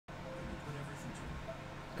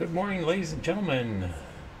Good morning, ladies and gentlemen.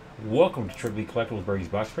 Welcome to Triple Collectibles Birdie's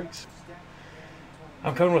Box Breaks.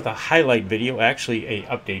 I'm coming with a highlight video, actually a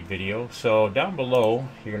update video. So down below,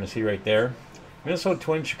 you're going to see right there, Minnesota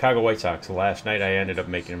Twins, Chicago White Sox. Last night I ended up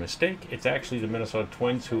making a mistake. It's actually the Minnesota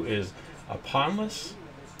Twins who is Aponless,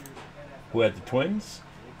 who had the Twins,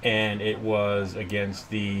 and it was against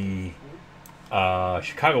the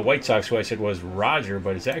Chicago White Sox, who I said was Roger,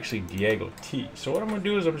 but it's actually Diego T. So what I'm going to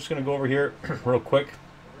do is I'm just going to go over here real quick,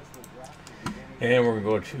 and we're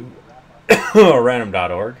going to go to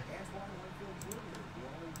random.org.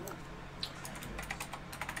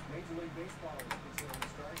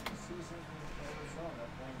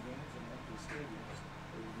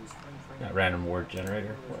 Not random word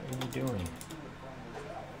generator. What are you doing?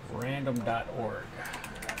 Random.org.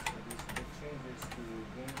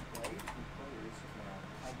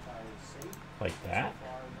 Like that.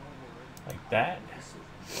 Like that.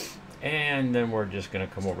 And then we're just going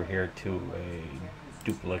to come over here to a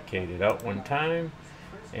duplicate it out one time.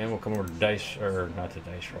 And we'll come over to dice, or not to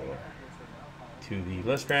dice roller, to the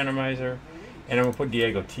list randomizer. And I'm going to put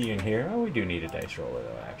Diego T in here. Oh, we do need a dice roller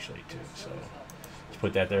though, actually, too. So let's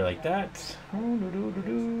put that there like that. And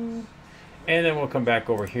then we'll come back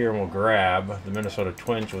over here and we'll grab the Minnesota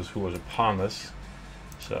Twins, who was upon this.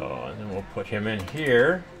 So, and then we'll put him in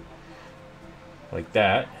here like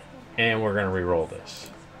that. And we're going to re-roll this.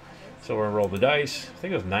 So we're going to roll the dice. I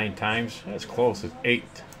think it was 9 times. That's close. It's 8.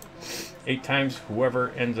 8 times. Whoever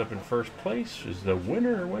ends up in first place is the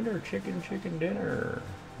winner. Winner, chicken, chicken dinner,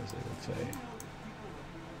 as they would say.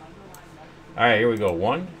 All right, here we go.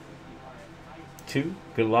 1, 2,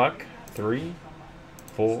 good luck. 3,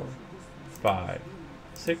 4, 5,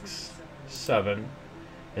 6, 7.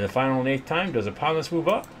 And the final and 8th time, does Aponless move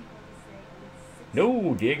up?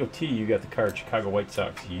 No, Diego T, you got the card, Chicago White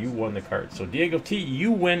Sox. You won the card. So, Diego T,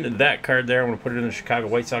 you win that card there. I'm going to put it in the Chicago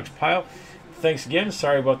White Sox pile. Thanks again.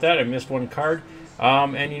 Sorry about that. I missed one card.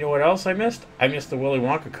 And you know what else I missed? I missed the Willy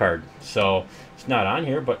Wonka card. So, it's not on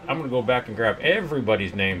here, but I'm going to go back and grab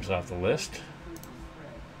everybody's names off the list.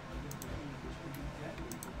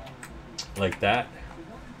 Like that.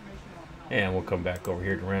 And we'll come back over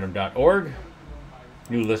here to random.org.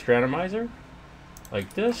 New list randomizer.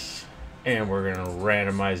 Like this. And we're going to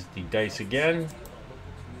randomize the dice again.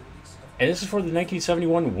 And this is for the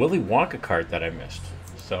 1971 Willy Wonka card that I missed.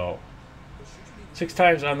 So, 6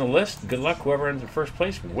 times on the list. Good luck. Whoever ends in first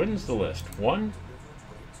place wins the list. 1,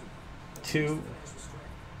 2,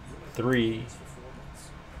 3,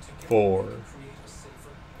 4,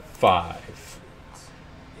 5.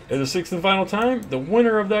 And the 6th and final time, the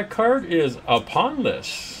winner of that card is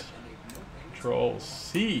Aponless. Control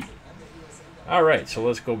C. All right, so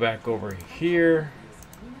let's go back over here,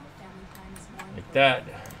 like that.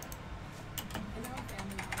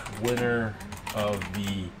 Winner of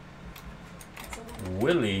the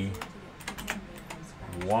Willy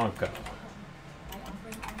Wonka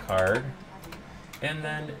card, and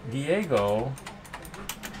then Diego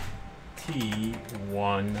T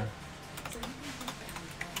won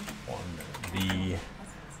the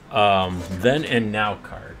Then and Now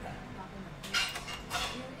card.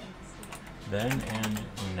 Then and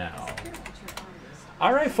Now.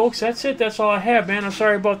 All right, folks, that's it. That's all I have, man. I'm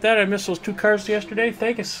sorry about that. I missed those 2 cards yesterday.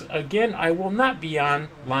 Thanks again. I will not be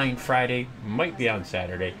online Friday. Might be on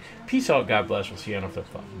Saturday. Peace out. God bless. We'll see you on the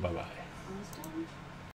flip-flop. Bye-bye.